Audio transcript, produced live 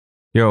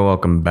Yo,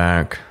 welcome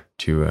back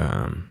to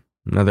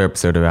another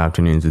episode of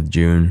Afternoons with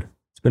June.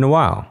 It's been a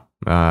while.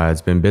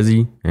 It's been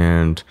busy,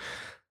 and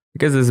I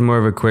guess this is more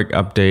of a quick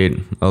update,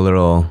 a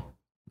little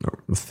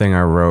thing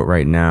I wrote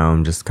right now.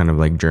 I'm just kind of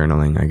like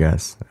journaling, I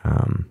guess.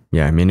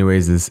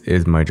 Anyways, this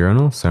is my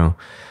journal. So,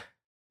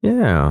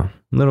 yeah,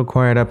 a little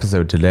quiet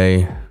episode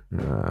today.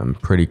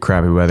 Pretty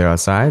crappy weather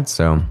outside,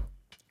 so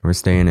we're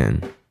staying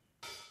in.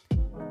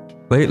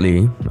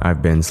 Lately,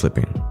 I've been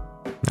slipping.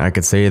 I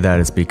could say that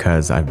it's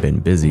because I've been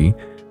busy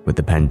with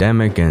the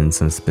pandemic and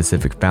some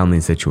specific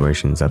family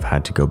situations. I've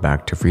had to go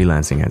back to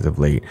freelancing as of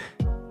late,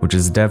 which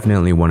is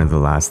definitely one of the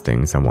last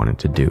things I wanted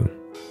to do.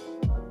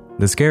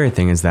 The scary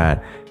thing is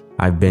that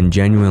I've been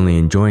genuinely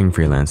enjoying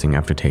freelancing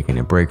after taking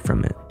a break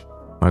from it.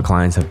 My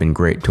clients have been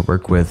great to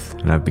work with,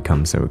 and I've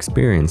become so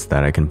experienced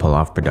that I can pull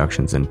off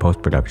productions and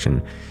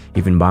post-production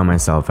even by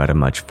myself at a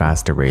much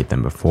faster rate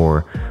than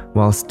before,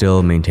 while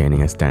still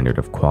maintaining a standard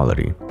of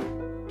quality.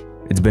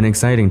 It's been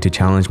exciting to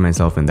challenge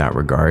myself in that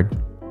regard,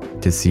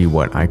 to see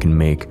what I can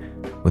make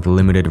with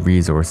limited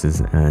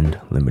resources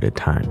and limited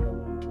time.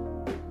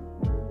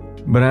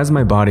 But as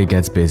my body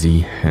gets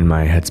busy and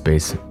my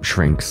headspace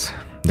shrinks,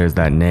 there's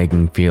that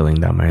nagging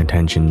feeling that my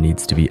attention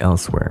needs to be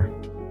elsewhere.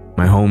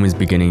 My home is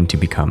beginning to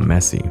become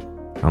messy.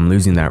 I'm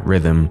losing that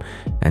rhythm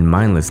and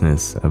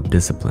mindlessness of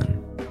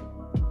discipline.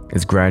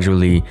 It's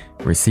gradually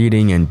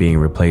receding and being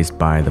replaced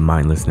by the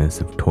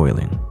mindlessness of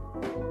toiling.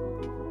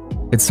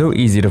 It's so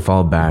easy to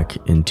fall back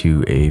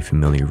into a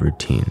familiar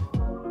routine.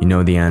 You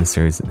know the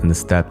answers and the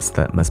steps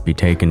that must be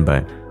taken,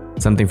 but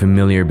something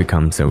familiar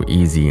becomes so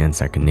easy and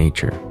second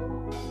nature.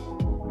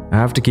 I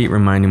have to keep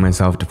reminding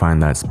myself to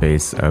find that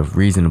space of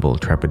reasonable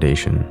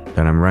trepidation,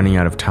 that I'm running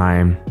out of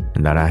time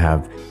and that I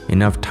have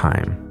enough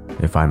time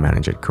if I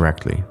manage it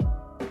correctly.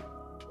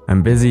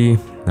 I'm busy.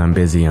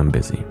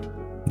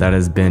 That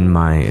has been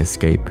my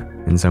escape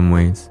in some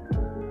ways.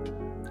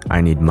 I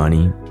need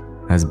money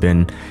has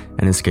been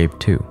an escape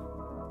too.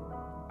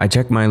 I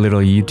check my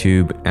little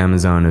YouTube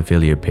Amazon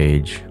affiliate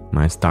page,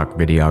 my stock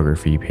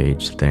videography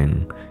page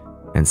thing,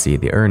 and see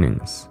the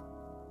earnings.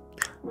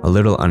 A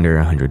little under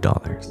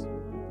 $100.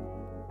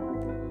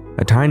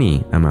 A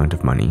tiny amount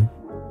of money,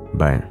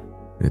 but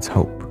it's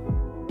hope.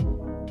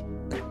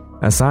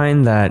 A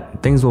sign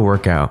that things will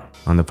work out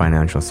on the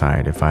financial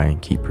side if I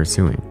keep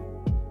pursuing.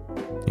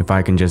 If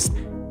I can just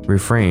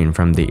refrain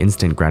from the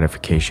instant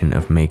gratification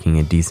of making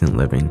a decent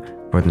living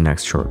for the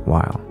next short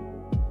while.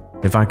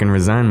 If I can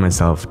resign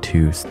myself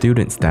to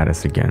student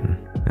status again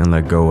and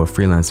let go of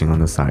freelancing on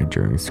the side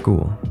during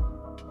school.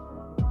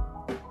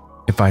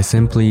 If I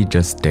simply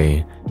just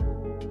stay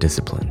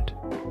disciplined.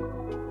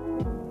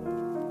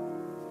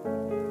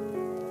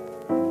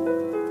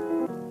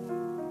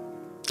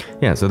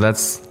 Yeah, so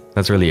that's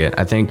really it.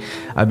 I think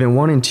I've been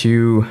wanting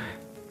to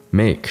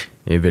make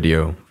a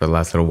video for the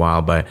last little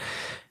while, but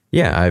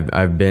yeah,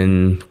 I've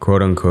been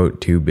quote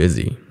unquote too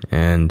busy,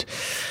 and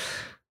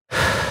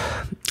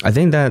I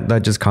think that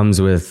just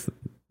comes with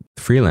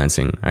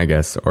freelancing, I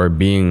guess, or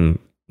being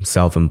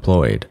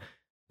self-employed,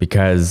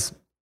 because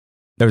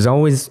there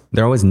always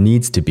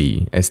needs to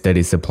be a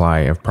steady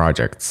supply of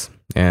projects,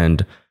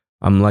 and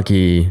I'm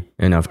lucky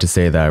enough to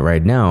say that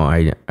right now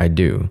I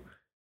do.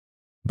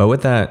 But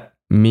what that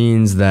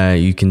means that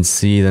you can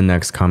see the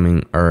next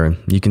project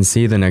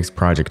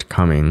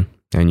coming,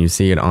 and you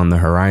see it on the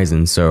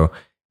horizon. So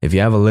if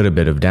you have a little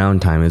bit of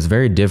downtime, it's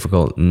very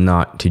difficult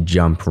not to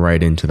jump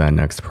right into that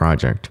next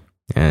project.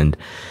 And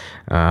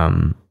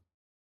in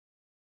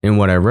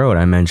what I wrote,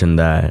 I mentioned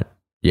that,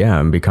 yeah,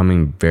 I'm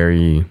becoming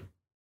very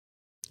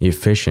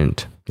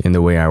efficient in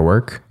the way I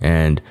work,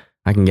 and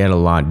I can get a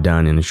lot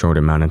done in a short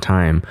amount of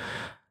time.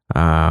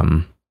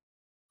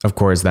 Of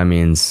course, that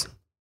means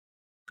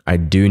I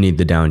do need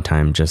the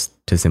downtime just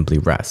to simply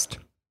rest.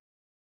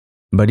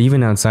 But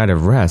even outside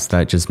of rest,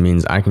 that just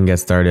means I can get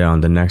started on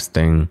the next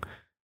thing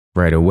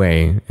right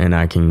away, and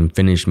I can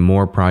finish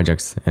more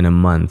projects in a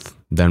month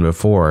than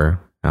before,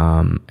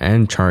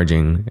 and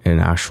charging an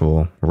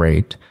actual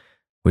rate,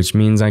 which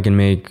means I can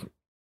make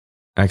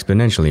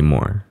exponentially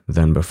more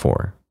than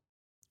before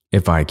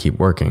if I keep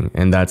working.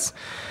 And I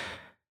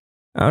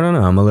don't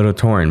know, I'm a little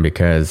torn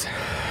because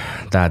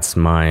that's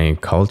my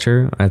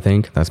culture, I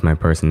think. That's my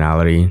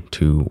personality,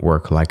 to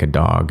work like a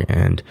dog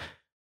and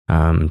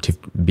to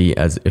be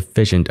as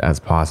efficient as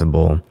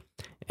possible.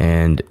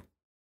 And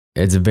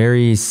it's a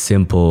very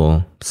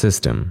simple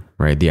system,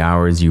 right? The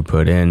hours you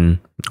put in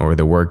or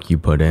the work you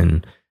put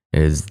in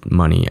is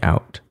money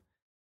out.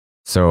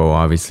 So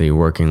obviously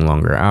working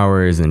longer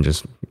hours and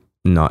just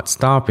not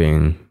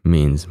stopping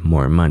means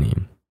more money.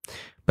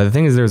 But the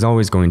thing is, there's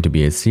always going to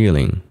be a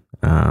ceiling,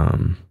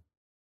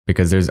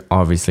 because there's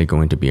obviously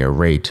going to be a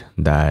rate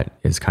that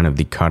is kind of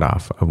the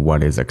cutoff of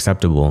what is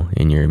acceptable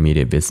in your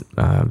immediate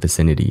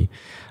vicinity.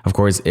 Of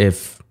course,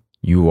 if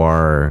you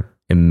are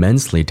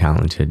immensely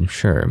talented,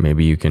 sure,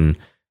 maybe you can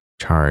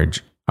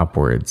charge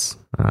upwards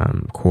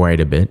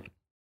quite a bit,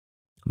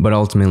 but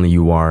ultimately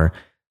you are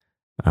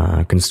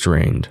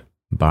constrained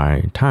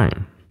by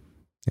time.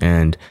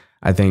 And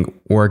I think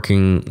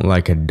working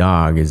like a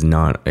dog is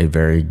not a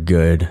very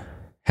good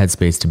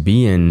headspace to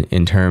be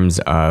in terms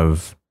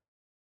of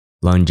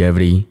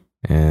longevity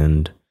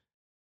and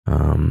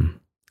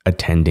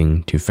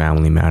attending to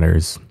family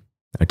matters,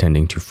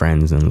 attending to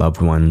friends and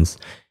loved ones,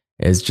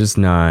 is just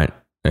not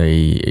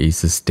a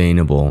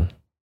sustainable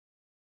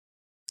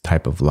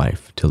type of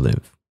life to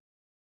live.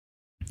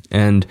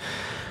 And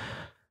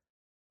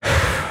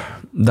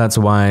that's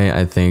why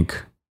I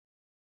think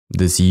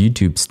this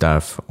YouTube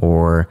stuff,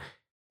 or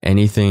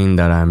anything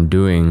that I'm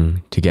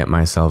doing to get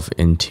myself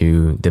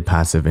into the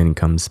passive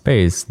income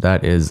space,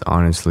 that is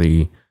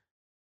honestly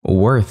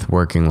worth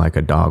working like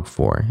a dog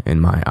for in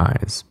my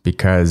eyes,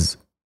 because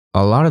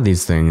a lot of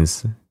these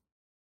things,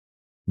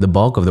 the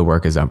bulk of the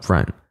work is up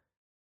front.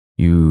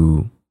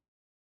 You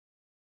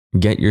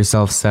get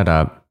yourself set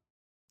up,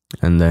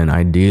 and then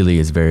ideally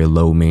it's very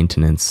low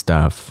maintenance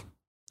stuff,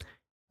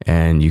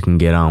 and you can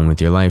get on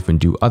with your life and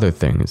do other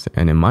things.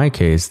 And in my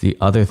case, the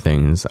other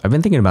things, I've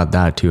been thinking about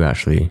that too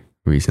actually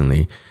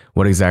recently.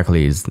 What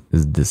exactly is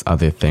this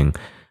other thing?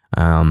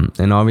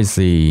 And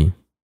obviously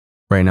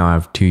right now I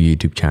have 2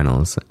 YouTube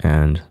channels,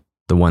 and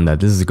the one that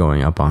this is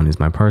going up on is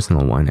my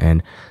personal one,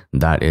 and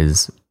that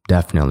is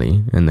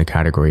definitely in the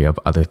category of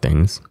other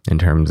things in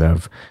terms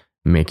of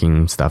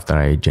making stuff that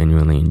I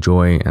genuinely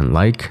enjoy and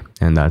like.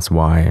 And that's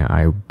why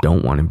I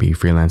don't want to be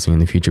freelancing in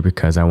the future,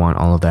 because I want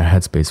all of that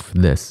headspace for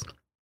this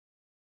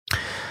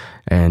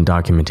and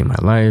documenting my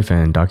life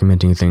and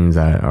documenting things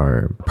that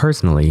are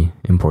personally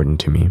important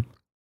to me.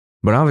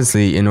 But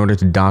obviously, in order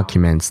to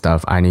document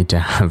stuff, I need to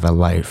have a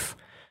life.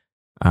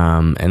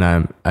 And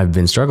I've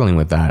been struggling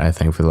with that, I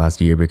think, for the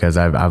last year, because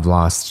I've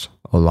lost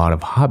a lot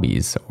of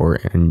hobbies or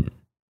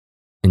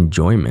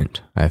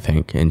enjoyment, I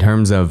think, in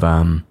terms of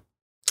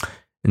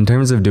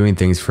doing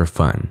things for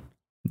fun.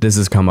 This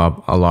has come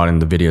up a lot in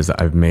the videos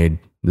that I've made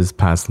this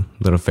past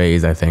little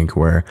phase, I think,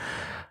 where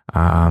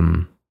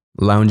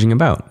lounging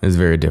about is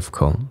very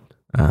difficult.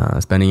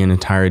 Spending an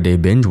entire day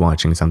binge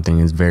watching something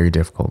is very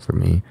difficult for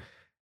me.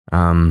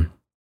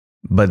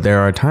 But there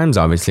are times,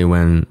 obviously,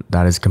 when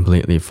that is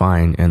completely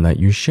fine and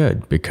that you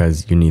should,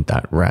 because you need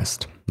that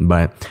rest.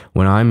 But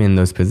when I'm in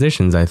those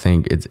positions, I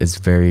think it's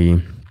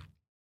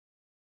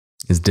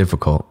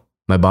difficult.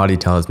 My body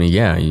tells me,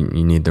 yeah, you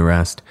need the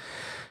rest.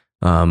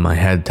 My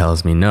head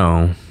tells me,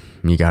 no,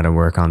 you got to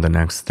work on the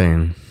next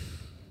thing.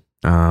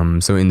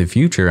 So in the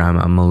future,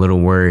 I'm a little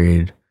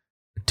worried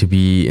to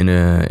be in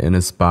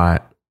a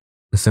spot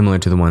similar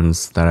to the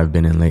ones that I've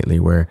been in lately,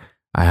 where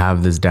I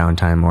have this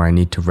downtime where I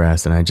need to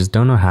rest, and I just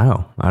don't know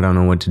how. I don't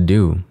know what to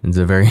do. It's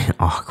a very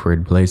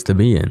awkward place to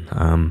be in.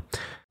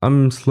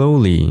 I'm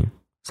slowly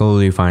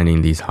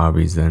finding these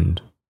hobbies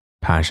and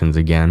passions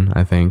again,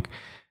 I think.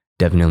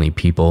 Definitely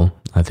people,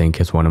 I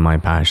think, is one of my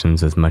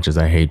passions, as much as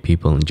I hate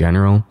people in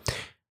general.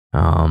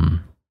 But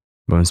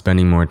I'm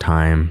spending more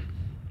time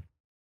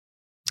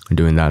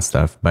doing that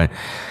stuff. But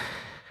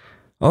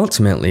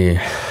ultimately,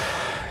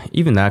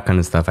 even that kind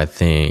of stuff, I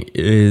think,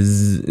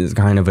 is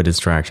kind of a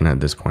distraction at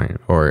this point,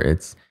 or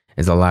it's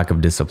a lack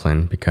of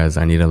discipline, because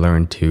I need to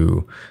learn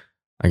to,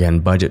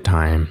 again, budget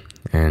time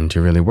and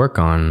to really work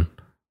on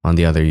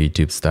the other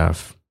YouTube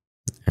stuff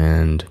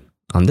and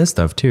on this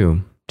stuff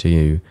too,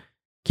 to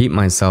keep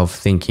myself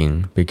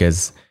thinking,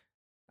 because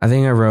I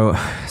think I wrote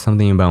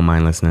something about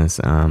mindlessness,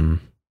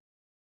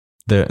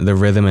 the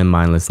rhythm and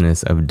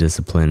mindlessness of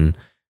discipline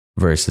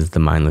versus the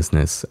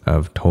mindlessness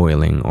of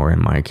toiling, or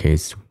in my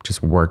case,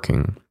 just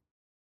working.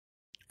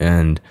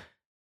 And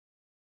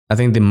I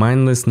think the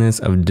mindlessness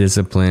of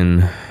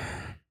discipline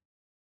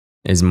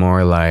is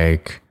more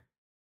like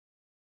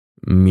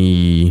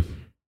me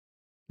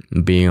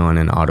being on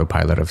an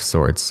autopilot of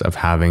sorts, of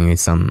having a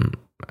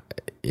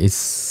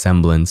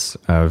semblance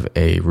of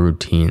a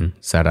routine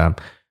set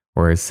up,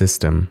 or a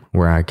system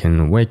where I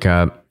can wake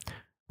up,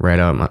 write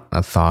out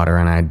a thought or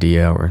an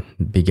idea, or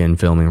begin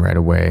filming right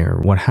away, or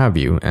what have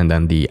you. And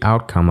then the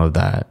outcome of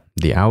that,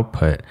 the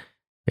output,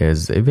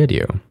 is a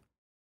video.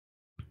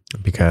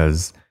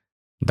 Because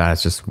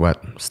that's just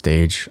what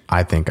stage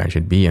I think I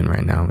should be in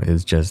right now,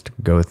 is just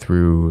go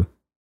through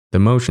the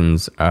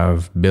motions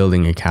of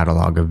building a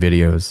catalog of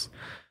videos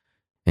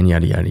and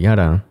yada, yada,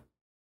 yada,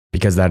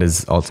 because that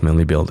is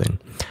ultimately building.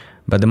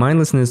 But the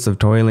mindlessness of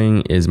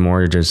toiling is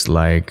more just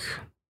like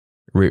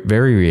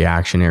very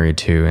reactionary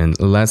too, and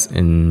less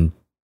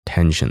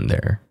intention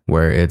there,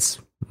 where it's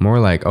more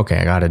like, okay,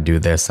 I got to do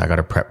this. I got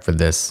to prep for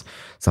this.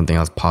 Something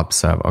else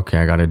pops up. Okay,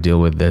 I got to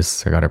deal with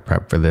this. I got to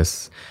prep for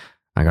this.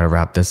 I got to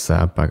wrap this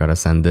up. I got to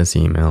send this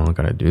email. I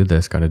got to do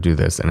this, got to do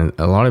this. And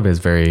a lot of it is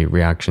very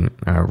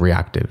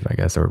reactive, I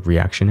guess, or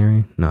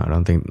reactionary. No, I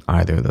don't think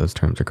either of those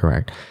terms are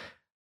correct.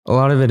 A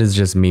lot of it is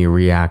just me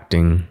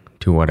reacting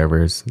to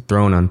whatever's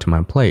thrown onto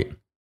my plate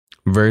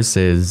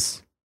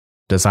versus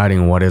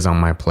deciding what is on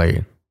my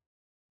plate,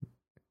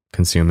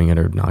 consuming it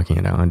or knocking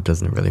it out. It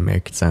doesn't really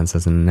make sense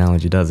as an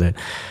analogy, does it?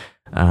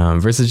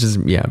 Versus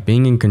just,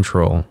 being in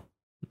control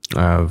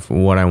of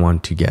what I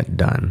want to get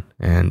done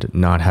and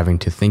not having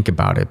to think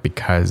about it,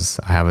 because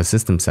I have a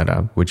system set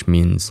up, which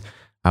means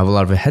I have a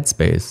lot of a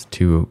headspace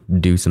to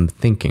do some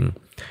thinking.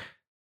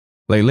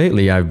 Like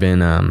lately, I've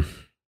been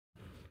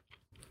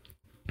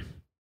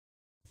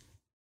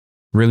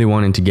really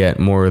wanting to get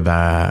more of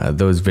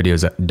those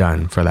videos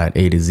done for that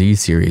A to Z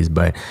series,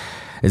 but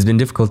it's been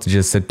difficult to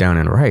just sit down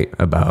and write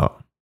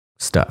about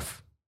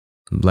stuff.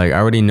 Like, I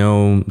already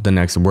know the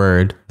next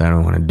word that I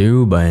want to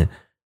do, but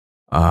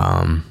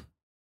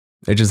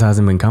it just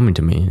hasn't been coming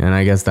to me. And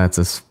I guess that's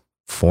a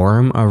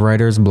form of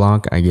writer's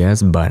block, I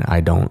guess, but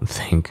I don't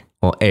think,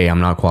 well, A, I'm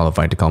not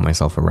qualified to call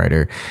myself a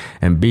writer,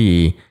 and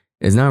B,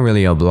 it's not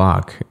really a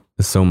block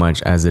so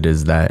much as it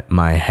is that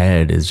my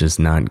head is just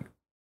not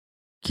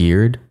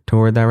geared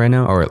toward that right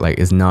now, or like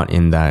is not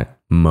in that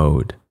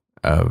mode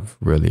of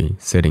really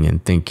sitting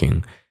and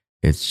thinking.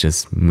 It's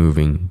just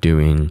moving,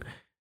 doing,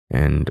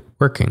 and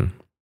working.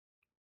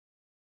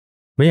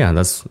 But yeah,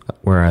 that's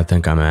where I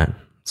think I'm at.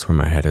 That's where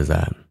my head is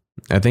at.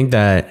 I think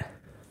that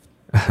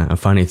a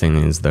funny thing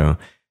is, though,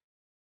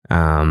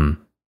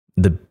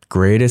 the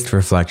greatest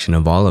reflection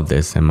of all of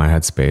this in my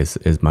headspace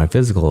is my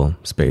physical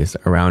space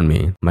around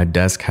me. My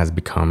desk has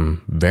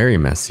become very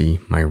messy.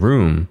 My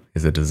room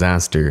is a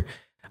disaster.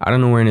 I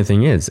don't know where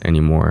anything is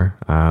anymore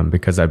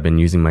because I've been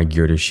using my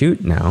gear to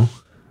shoot now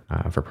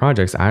for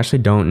projects. I actually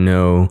don't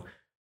know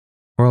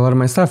where a lot of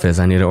my stuff is.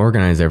 I need to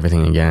organize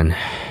everything again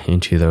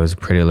into those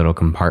pretty little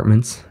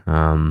compartments.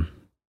 Yeah,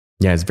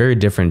 it's very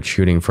different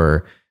shooting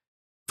for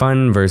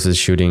fun versus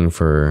shooting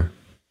for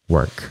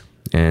work.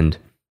 And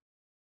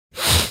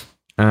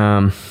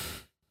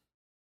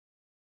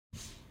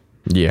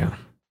yeah,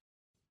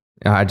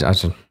 I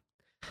just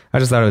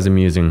thought it was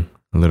amusing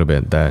a little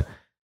bit that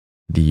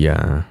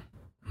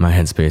my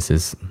headspace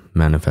is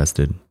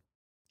manifested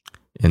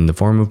in the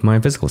form of my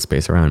physical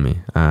space around me,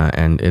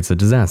 and it's a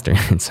disaster.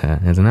 It's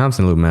an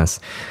absolute mess.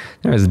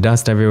 There's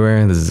dust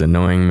everywhere. This is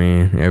annoying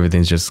me.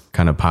 Everything's just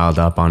kind of piled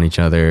up on each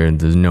other.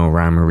 There's no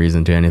rhyme or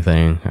reason to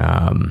anything.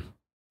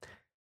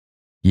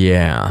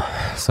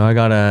 Yeah, so I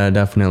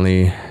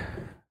definitely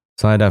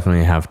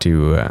have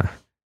to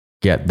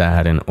get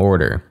that in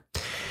order.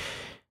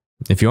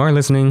 If you are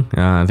listening,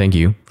 thank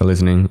you for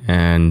listening.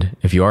 And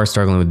if you are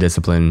struggling with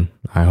discipline,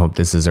 I hope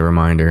this is a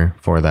reminder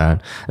for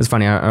that. It's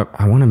funny,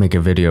 I want to make a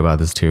video about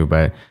this too,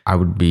 but I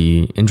would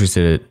be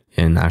interested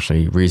in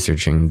actually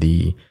researching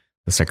the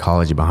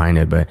psychology behind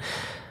it. But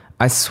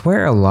I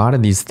swear a lot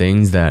of these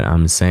things that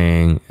I'm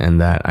saying and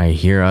that I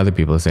hear other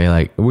people say,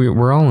 like,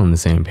 we're all on the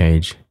same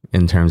page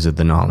in terms of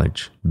the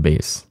knowledge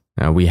base.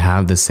 We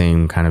have the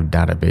same kind of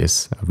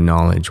database of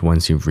knowledge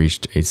once you've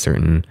reached a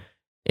certain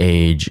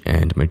age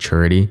and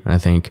maturity. I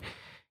think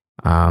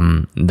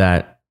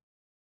that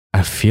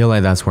I feel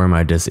like that's where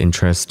my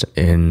disinterest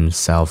in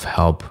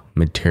self-help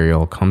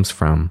material comes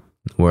from,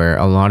 where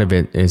a lot of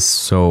it is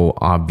so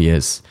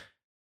obvious,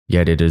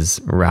 yet it is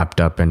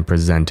wrapped up and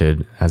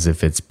presented as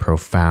if it's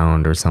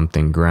profound or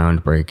something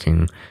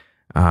groundbreaking,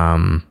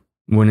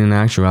 when in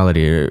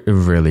actuality it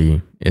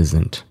really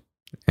isn't.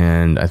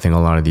 And I think a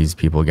lot of these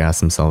people gas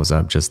themselves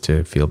up just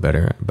to feel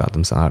better about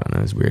themselves. I don't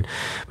know, it's weird.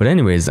 But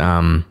anyways,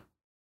 I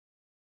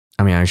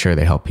mean, I'm sure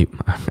they help people.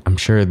 I'm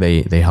sure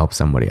they help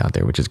somebody out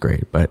there, which is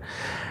great. But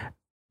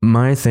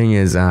my thing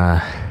is,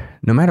 no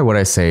matter what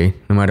I say,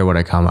 no matter what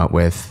I come up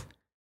with,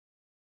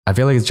 I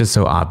feel like it's just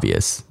so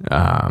obvious.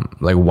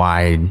 Like,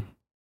 why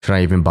should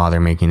I even bother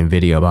making a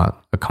video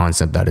about a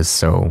concept that is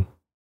so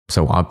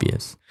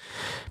obvious?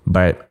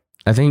 But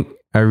I think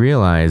I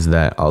realize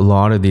that a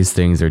lot of these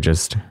things are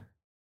just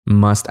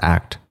must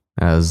act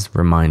as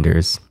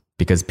reminders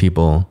because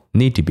people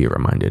need to be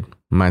reminded.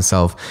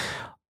 Myself,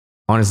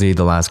 honestly,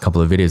 the last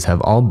couple of videos have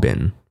all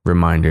been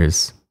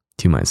reminders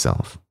to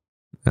myself.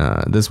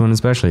 This one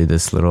especially,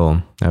 this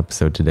little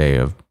episode today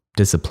of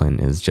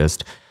discipline, is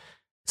just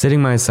sitting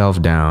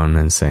myself down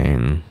and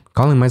saying,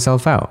 calling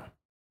myself out,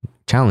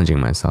 challenging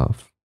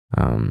myself.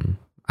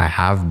 I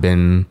have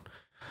been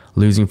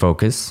losing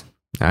focus.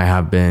 I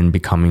have been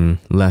becoming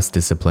less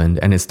disciplined,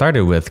 and it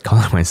started with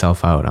calling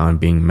myself out on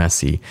being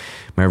messy.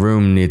 My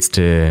room needs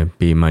to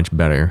be much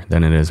better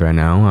than it is right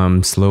now.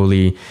 I'm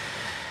slowly,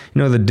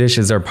 the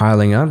dishes are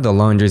piling up, the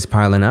laundry's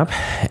piling up,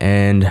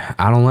 and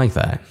I don't like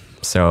that.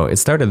 So it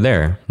started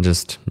there.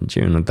 Just,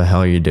 June, what the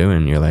hell are you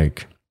doing? You're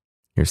like,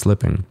 you're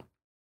slipping.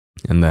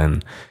 And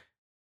then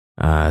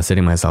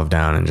sitting myself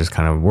down and just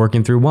kind of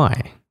working through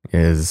why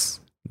is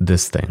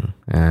this thing.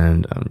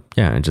 And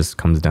it just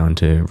comes down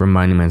to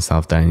reminding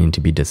myself that I need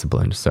to be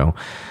disciplined. So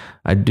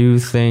I do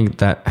think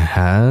that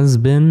has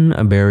been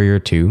a barrier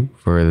too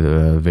for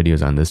the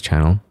videos on this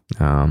channel.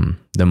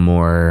 The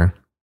more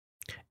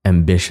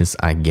ambitious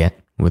I get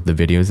with the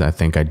videos, I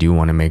think I do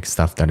want to make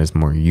stuff that is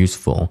more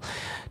useful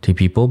to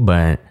people.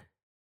 But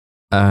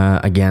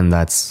again,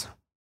 that's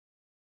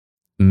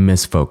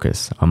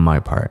misfocus on my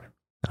part.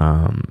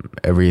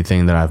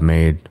 Everything that I've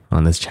made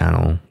on this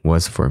channel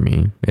was for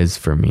me, is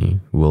for me,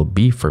 will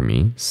be for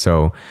me.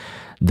 So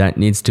that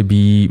needs to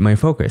be my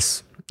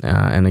focus.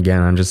 And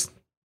again, I'm just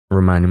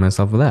reminding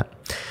myself of that.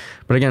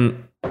 But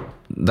again,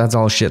 that's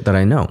all shit that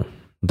I know.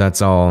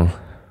 That's all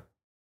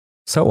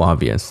so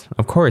obvious.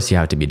 Of course you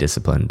have to be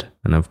disciplined.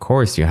 And of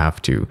course you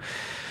have to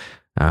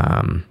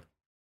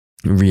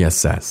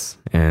reassess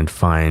and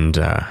find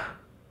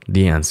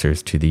the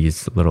answers to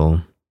these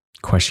little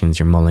questions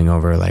you're mulling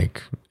over,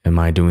 like, am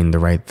I doing the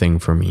right thing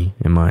for me?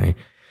 Am I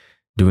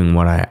doing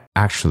what I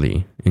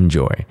actually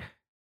enjoy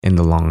in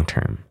the long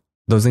term?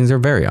 Those things are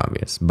very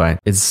obvious, but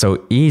it's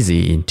so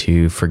easy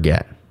to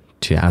forget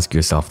to ask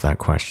yourself that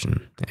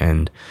question.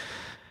 And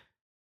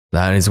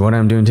that is what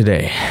I'm doing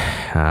today.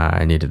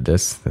 I needed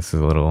this. This is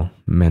a little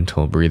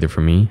mental breather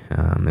for me.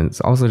 It's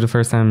also the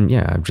first time,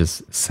 I've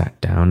just sat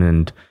down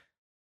and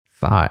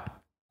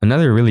thought.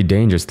 Another really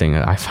dangerous thing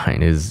that I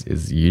find is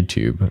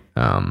YouTube.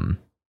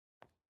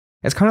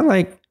 It's kind of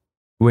like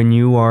when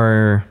you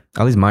are,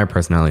 at least my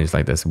personality is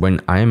like this,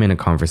 when I am in a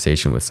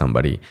conversation with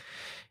somebody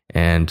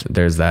and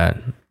there's that,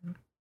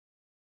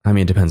 I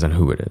mean, it depends on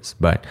who it is,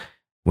 but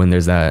when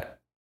there's that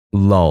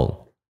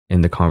lull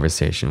in the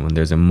conversation, when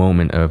there's a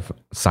moment of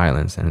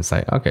silence and it's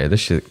like, okay, this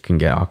shit can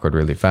get awkward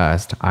really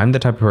fast, I'm the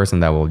type of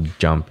person that will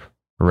jump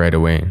right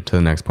away to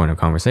the next point of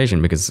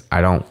conversation because I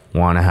don't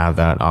want to have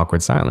that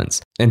awkward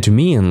silence. And to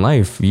me in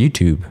life,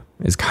 YouTube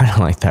is kind of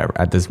like that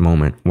at this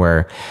moment,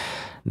 where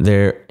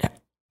there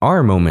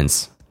are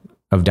moments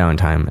of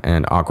downtime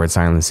and awkward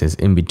silences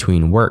in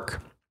between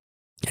work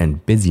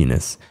and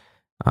busyness.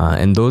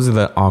 And those are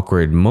the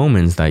awkward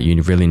moments that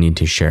you really need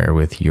to share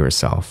with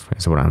yourself,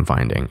 is what I'm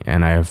finding.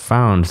 And I have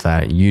found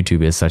that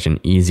YouTube is such an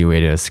easy way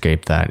to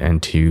escape that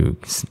and to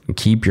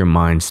keep your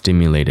mind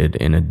stimulated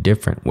in a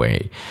different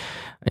way,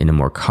 in a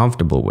more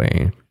comfortable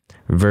way,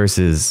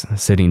 versus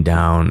sitting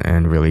down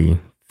and really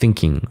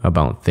thinking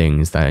about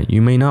things that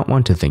you may not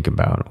want to think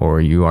about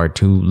or you are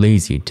too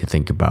lazy to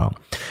think about,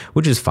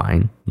 which is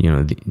fine.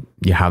 You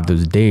have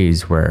those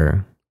days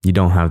where you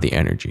don't have the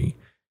energy,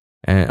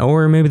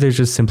 or maybe there's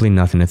just simply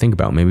nothing to think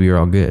about. Maybe you're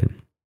all good.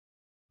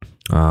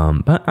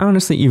 But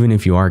honestly, even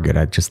if you are good,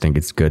 I just think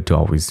it's good to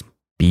always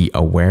be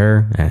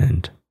aware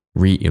and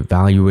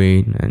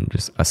reevaluate and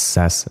just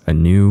assess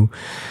anew.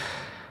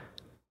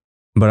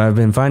 But I've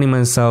been finding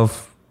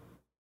myself,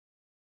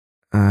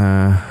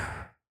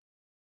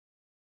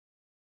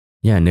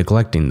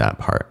 neglecting that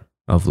part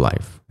of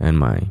life and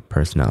my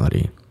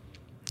personality.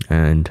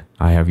 And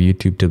I have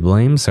YouTube to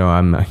blame. So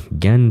I'm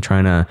again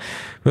trying to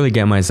really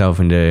get myself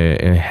into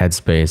a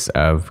headspace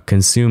of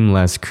consume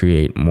less,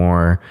 create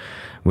more,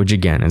 which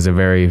again is a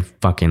very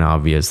fucking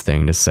obvious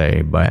thing to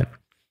say, but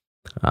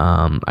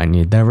I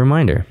need that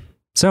reminder.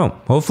 So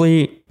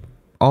hopefully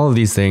all of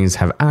these things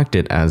have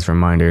acted as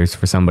reminders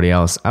for somebody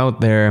else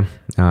out there.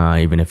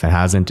 Even if it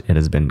hasn't, it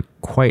has been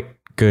quite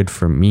good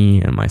for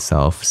me and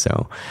myself.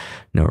 So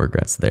no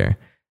regrets there.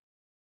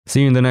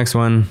 See you in the next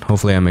one.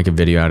 Hopefully I make a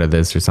video out of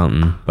this or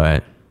something.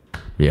 But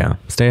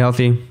stay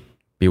healthy,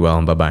 be well,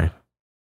 and bye-bye.